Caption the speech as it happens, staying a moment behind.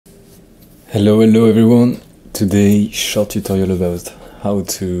Hello everyone. Today short tutorial about how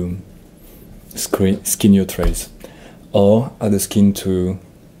to skin your trails or add a skin to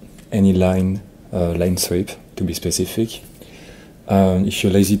any line sweep to be specific. If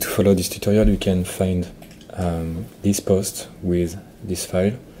you're lazy to follow this tutorial, you can find this post with this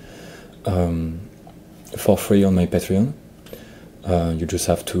file for free on my Patreon. You just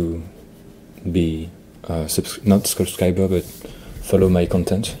have to be not subscriber but follow my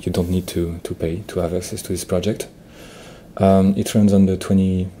content. You don't need to pay to have access to this project. It runs on the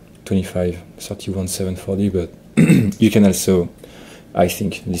 2025 31740, but you can also, I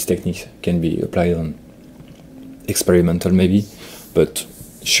think this technique can be applied on experimental maybe, but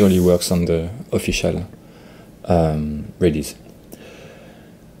surely works on the official release.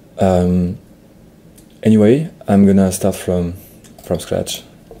 Anyway, I'm gonna start from scratch.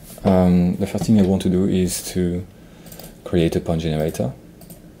 The first thing I want to do is to create a point generator.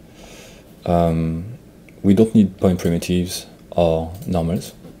 We don't need point primitives or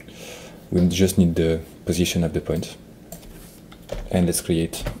normals. We just need the position of the point. And let's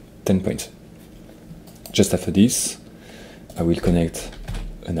create 10 points. Just after this, I will connect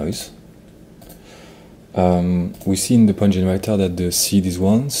a noise. We see in the point generator that the seed is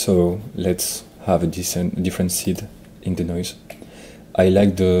 1, so let's have a different seed in the noise. I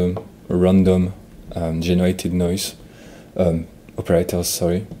like the random generated noise operators,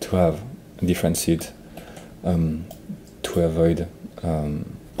 to have different seed to avoid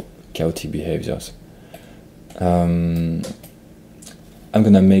chaotic behaviors. I'm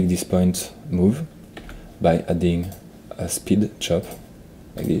gonna make this point move by adding a speed chop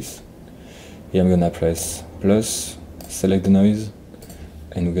like this. Here I'm gonna press plus, select the noise,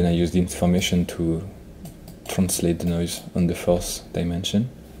 and we're gonna use the information to translate the noise on the fourth dimension.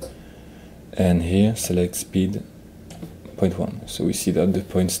 And here select speed 0.1. So we see that the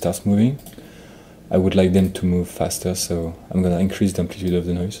point starts moving. I would like them to move faster, so I'm gonna increase the amplitude of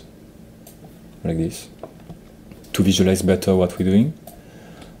the noise like this. To visualize better what we're doing,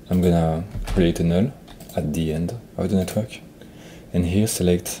 I'm gonna create a null at the end of the network, and here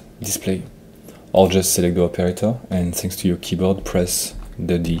select display, or just select the operator, and thanks to your keyboard press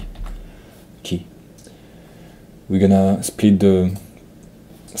the D key. We're gonna split the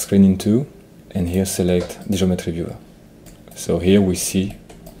screen in two, and here select the geometry viewer. So here we see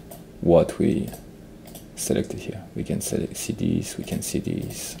what we selected here. We can see this, we can see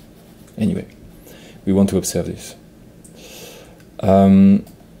this. Anyway, we want to observe this. I'm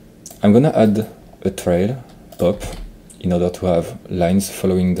gonna add a trail pop in order to have lines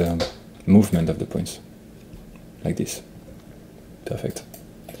following the movement of the points, like this. Perfect.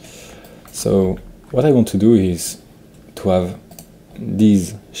 So what I want to do is to have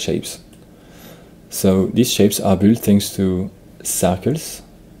these shapes. So these shapes are built thanks to circles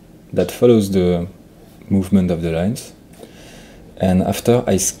that follows the movement of the lines, and after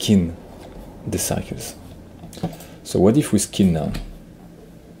I skin the circles. So what if we skin now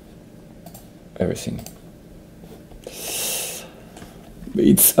everything?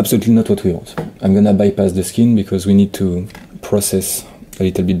 It's absolutely not what we want. I'm gonna bypass the skin because we need to process a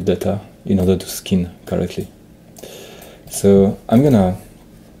little bit data in order to skin correctly. So I'm gonna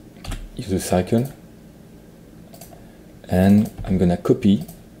use a circle, and I'm gonna copy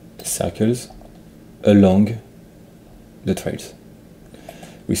circles along the trails.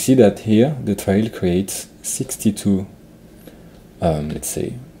 We see that here the trail creates 62 let's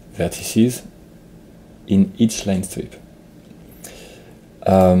say vertices in each line strip.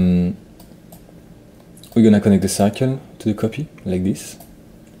 We're gonna connect the circle to the copy like this.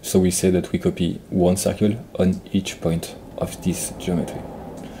 So we say that we copy one circle on each point of this geometry.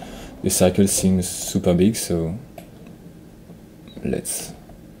 The circle seems super big, so let's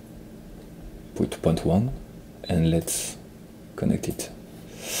put point 1 and let's connect it.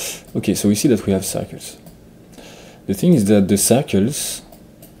 Okay, so we see that we have circles. The thing is that the circles,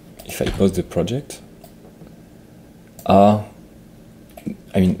 if I pause the project, are,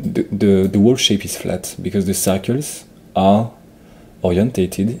 the whole shape is flat because the circles are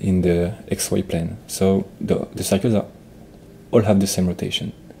orientated in the XY plane. So the circles all have the same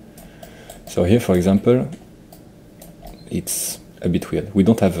rotation. So here, for example, it's a bit weird. We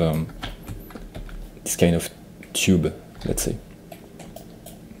don't have this kind of tube, let's say.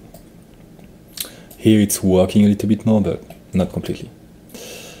 Here it's working a little bit more, but not completely.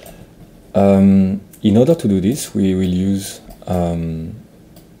 In order to do this, we will use an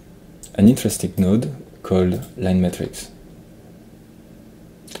interesting node called line metrics.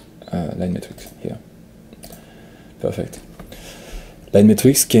 Line metrics here. Perfect. Line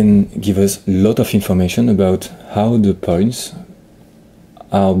metrics can give us a lot of information about how the points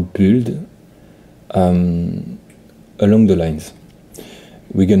are built along the lines.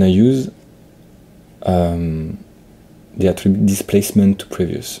 We're gonna use the attribute displacement to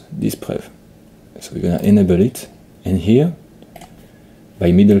previous, disprev. So we're gonna enable it, and here,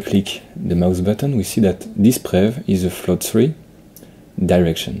 by middle click the mouse button, we see that disprev is a float3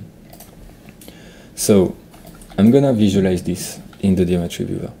 direction. So I'm gonna visualize this in the geometry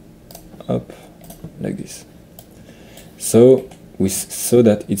viewer, up, like this. So we saw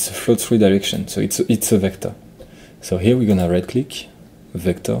that it's a float3 direction, so it's a vector. So here we're gonna right click,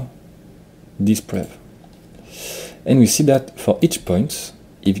 vector, disprev. And we see that for each point,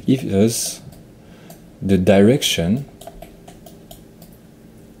 it gives us the direction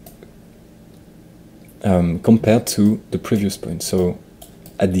compared to the previous point. So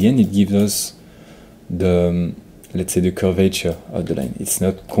at the end, it gives us the, let's say, the curvature of the line. It's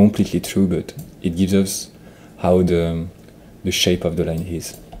not completely true, but it gives us how the shape of the line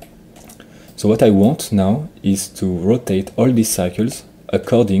is. So what I want now is to rotate all these circles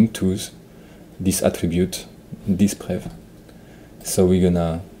according to this attribute, disprev. So we're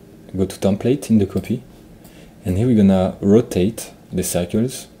gonna go to template in the copy, and here we're gonna rotate the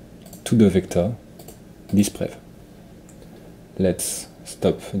circles to the vector disprev. Let's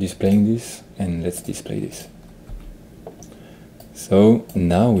stop displaying this and let's display this. So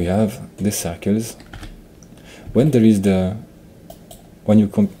now we have the circles. When there is your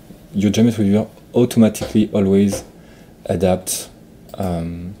geometry viewer automatically always adapts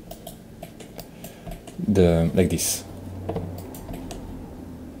like this.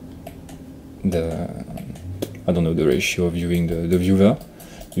 I don't know the ratio of viewing the viewer.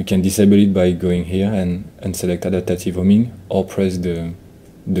 You can disable it by going here and select adaptive homing, or press the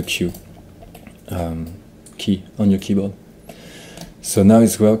Q key on your keyboard. So now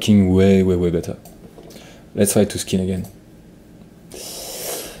it's working way better. Let's try to skin again.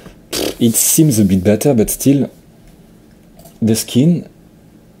 It seems a bit better, but still the skin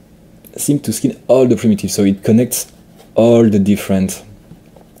seems to skin all the primitives, so it connects all the different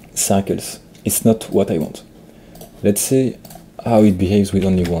circles. It's not what I want. Let's see how it behaves with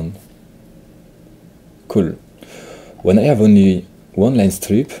only one. Cool. When I have only one line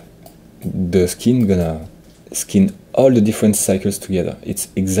strip, the skin gonna skin all the different cycles together. It's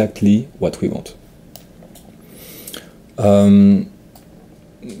exactly what we want.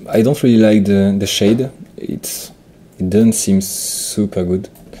 I don't really like the shade. It doesn't seem super good.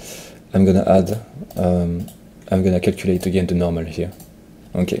 I'm gonna add, I'm gonna calculate again the normal here.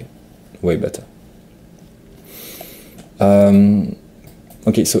 Okay, way better.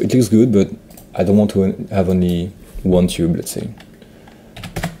 Okay, so it looks good, but I don't want to have only one tube, let's say.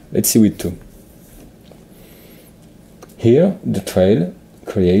 Let's see with two. Here, the trail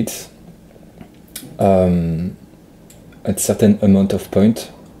creates a certain amount of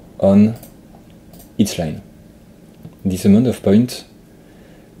point on each line. This amount of point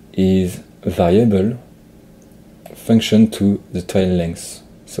is a variable function to the trail length.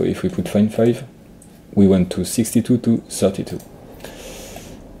 So if we put 0.5, we went to 62 to 32.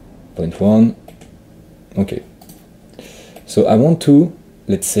 0.1, okay. So I want to,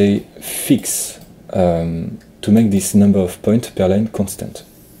 let's say, fix, to make this number of points per line constant.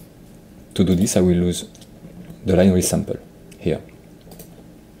 To do this, I will use the line resample here.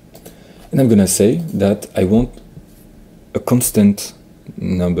 And I'm gonna say that I want a constant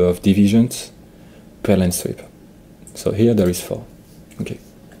number of divisions per line strip. So here there is 4. Okay.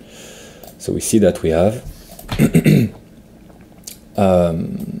 So we see that we have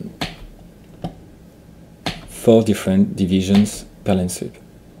 4 different divisions per line strip.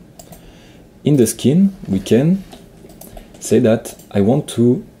 In the skin, we can say that I want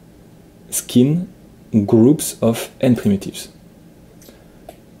to skin groups of n primitives.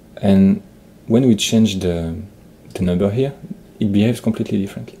 And when we change the number here, it behaves completely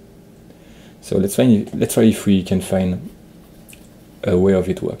differently. So let's try if we can find a way of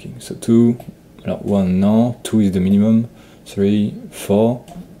it working. So 2, 1, no, 2 is the minimum, 3, 4,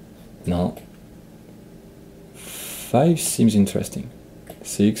 no, 5 seems interesting,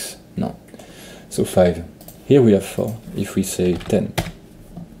 6, no. So 5, here we have 4, if we say 10,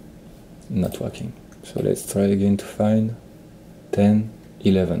 not working. So let's try again to find 10,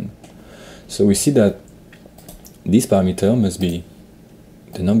 11. So we see that this parameter must be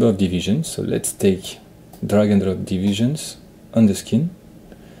the number of divisions. So let's take drag and drop divisions on the skin,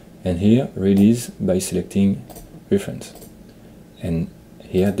 and here release by selecting reference. And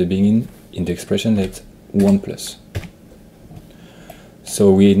here at the beginning in the expression, let's 1 plus.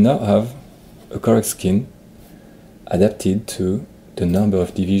 So we now have a correct skin adapted to the number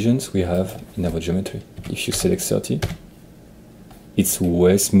of divisions we have in our geometry. If you select 30, it's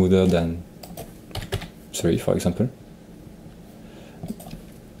way smoother than sorry, for example,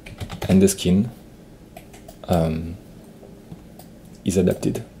 and the skin is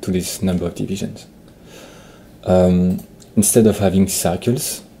adapted to this number of divisions. Instead of having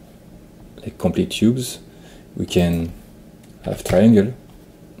circles, like complete tubes, we can have triangle,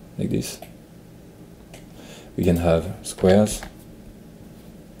 like this. We can have squares,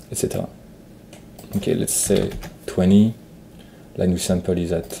 etc. Okay, let's say 20, line with sample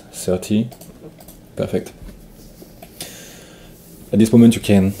is at 30, perfect. At this moment you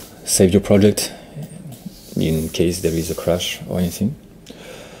can save your project in case there is a crash or anything.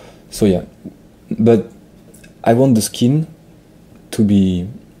 So yeah, but I want the skin to be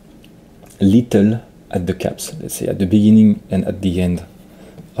little at the caps, let's say at the beginning and at the end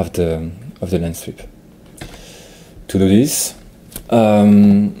of the line strip. To do this,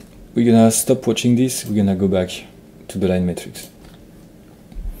 we're gonna stop watching this, we're gonna go back to the line matrix.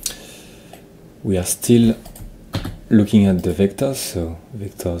 We are still looking at the vectors, so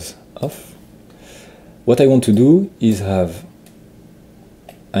vectors off. What I want to do is have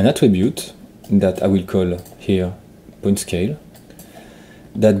an attribute that I will call here point scale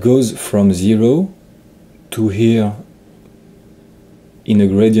that goes from 0 to here in a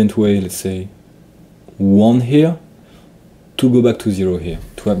gradient way, let's say 1 here, to go back to 0 here,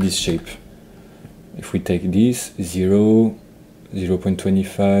 to have this shape. If we take this 0,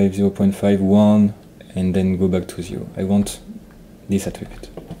 0.25, 0.51, and then go back to 0, I want this attribute.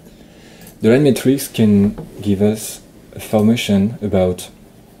 The line matrix can give us a information about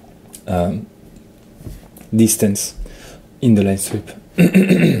distance in the line strip.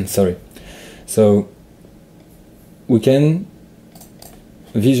 Sorry. So we can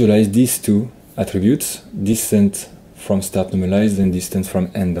visualize these two attributes, distance from start normalized and distance from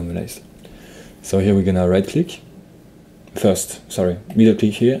end normalized. So here we're gonna right click, middle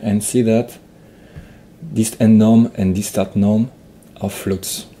click here, and see that this end norm and this start norm are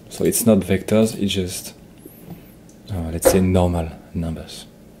floats. So it's not vectors, it's just, let's say, normal numbers.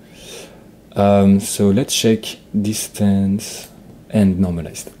 So let's check distance and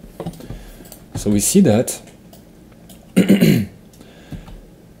normalized. So we see that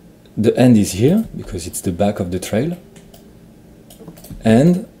the end is here because it's the back of the trail,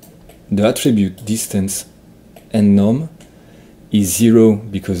 and the attribute distance and norm is 0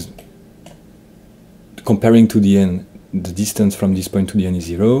 because comparing to the end, the distance from this point to the end is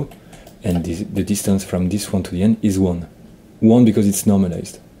 0, and the distance from this one to the end is 1. 1 because it's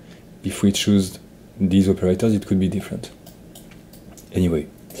normalized. If we choose these operators, it could be different. Anyway,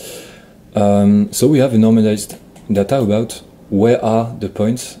 so we have a normalized data about where are the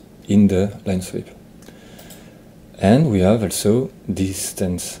points in the line sweep. And we have also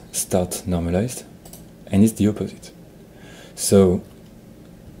distance start normalized, and it's the opposite. So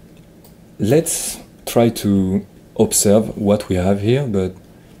let's try to observe what we have here, but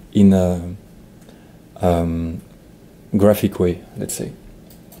in a graphic way, let's say.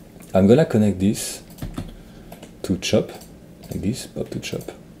 I'm gonna connect this to chop, like this, pop to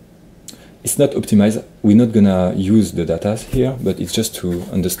chop. It's not optimized, we're not gonna use the data here, but it's just to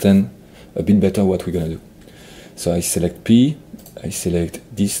understand a bit better what we're gonna do. So I select P, I select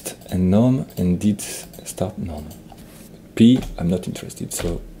dist and norm, and dist start norm. P, I'm not interested,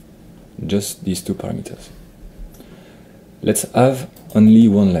 so just these two parameters. Let's have only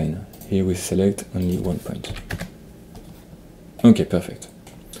one line. Here we select only one point. Okay, perfect.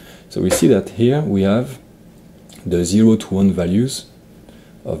 So we see that here we have the 0 to 1 values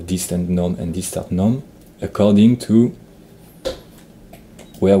of dist and norm and dist start norm according to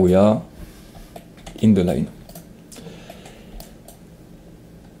where we are in the line.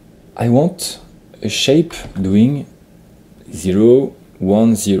 I want a shape doing 0,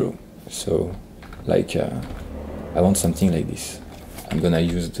 1, 0. So like I want something like this. I'm gonna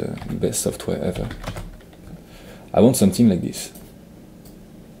use the best software ever. I want something like this,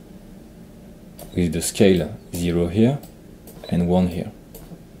 with the scale 0 here and 1 here.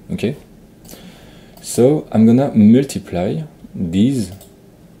 Okay? So I'm gonna multiply these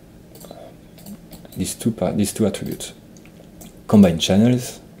two attributes. Combine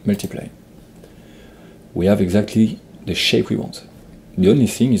channels, multiply. We have exactly the shape we want. The only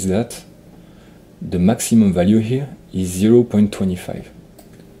thing is that the maximum value here is 0.25,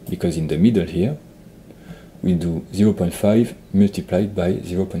 because in the middle here we do 0.5 multiplied by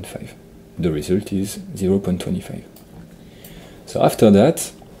 0.5. The result is 0.25. So after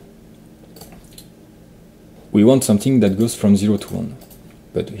that we want something that goes from 0 to 1,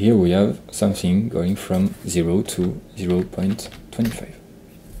 but here we have something going from 0 to 0.25.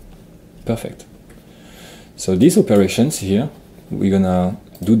 Perfect. So these operations here, we're gonna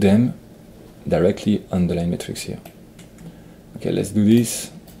do them directly on the line matrix here. Okay, let's do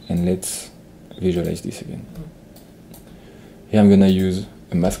this and let's visualize this again. Here I'm gonna use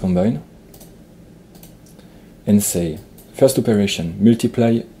a mass combine and say, first operation,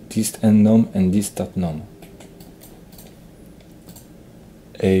 multiply this end norm and this start norm.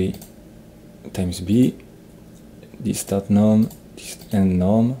 A times B, this start norm, this end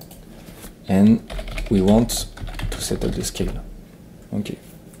norm, and we want to set up the scale. Okay.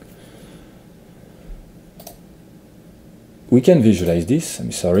 We can visualize this,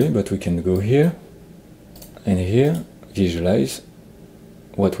 I'm sorry, but we can go here and here, visualize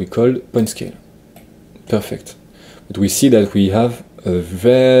what we call point scale. Perfect. But we see that we have a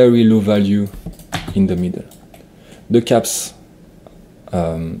very low value in the middle. The caps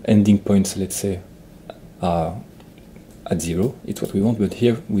ending points, let's say, are at 0, it's what we want, but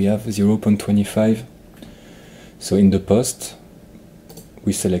here we have 0.25. So in the post,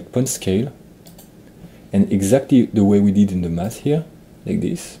 we select point scale, and exactly the way we did in the math here, like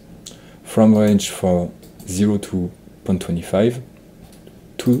this, from range for 0 to 0.25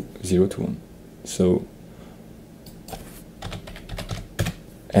 to 0 to 1. So,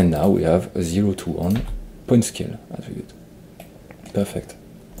 and now we have a 0 to 1 point scale as we did. Perfect.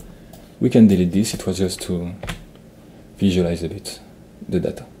 We can delete this, it was just to visualize a bit the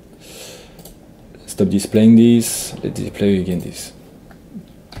data. Stop displaying this, let's display again this.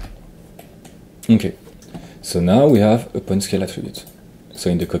 Okay, so now we have a point scale attribute. So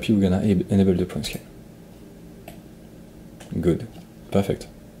in the copy we're gonna enable the point scale. Good, perfect.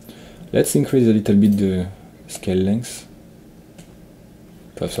 Let's increase a little bit the scale length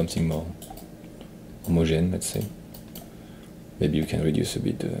to have something more homogeneous, let's say. Maybe you can reduce a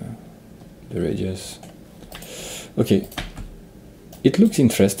bit the radius. Okay, it looks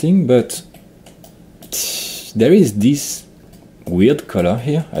interesting, but there is this weird color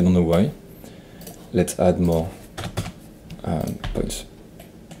here, I don't know why. Let's add more points.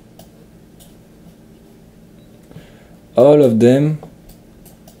 All of them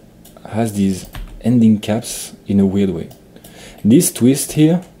has these ending caps in a weird way. This twist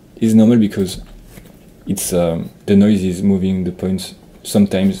here is normal because it's the noise is moving the points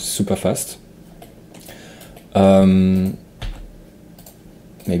sometimes super fast.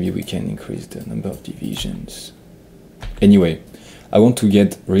 Maybe we can increase the number of divisions. Anyway, I want to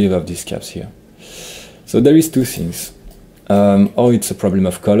get rid of these caps here. So there is two things. Or it's a problem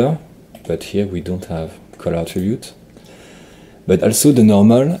of color, but here we don't have color attribute. But also the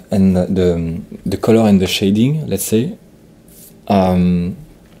normal and the color and the shading, let's say,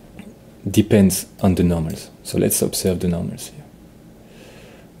 depends on the normals. So let's observe the normals here.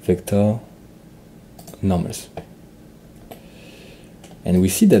 Vector, normals. And we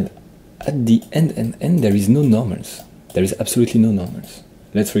see that at the end there is no normals. There is absolutely no normals.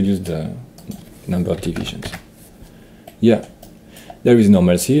 Let's reduce the number of divisions. Yeah, there is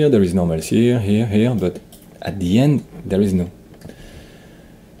normals here, there is normals here, here, but at the end there is no.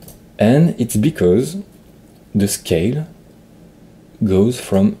 And it's because the scale goes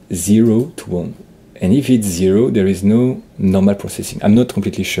from 0 to 1. And if it's 0, there is no normal processing. I'm not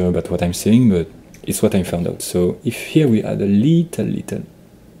completely sure about what I'm saying, but it's what I found out. So if here we add a little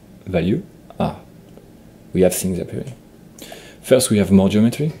value, we have things appearing. First we have more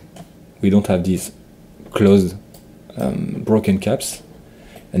geometry. We don't have these closed broken caps.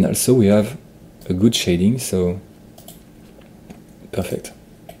 And also we have a good shading, so perfect.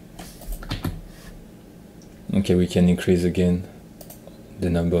 Okay, we can increase again the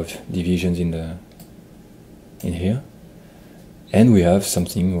number of divisions in here. And we have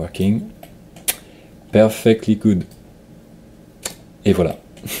something working perfectly good. Et voilà.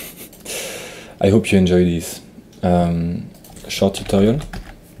 I hope you enjoy this short tutorial.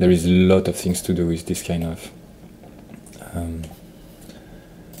 There is a lot of things to do with this kind of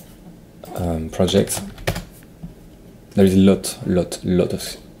project. There is a lot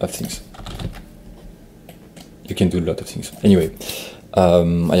of things. You can do a lot of things. Anyway,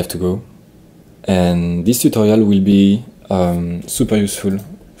 I have to go. And this tutorial will be super useful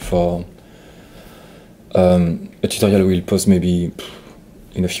for a tutorial we'll post maybe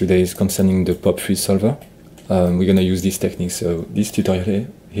in a few days concerning the POP3 solver. We're gonna use this technique, so this tutorial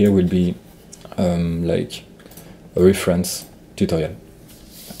here will be like a reference tutorial.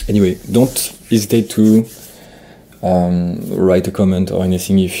 Anyway, don't hesitate to write a comment or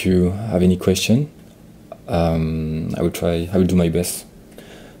anything if you have any question. I will do my best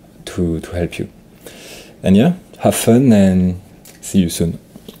to help you. And yeah, have fun and see you soon.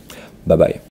 Bye bye.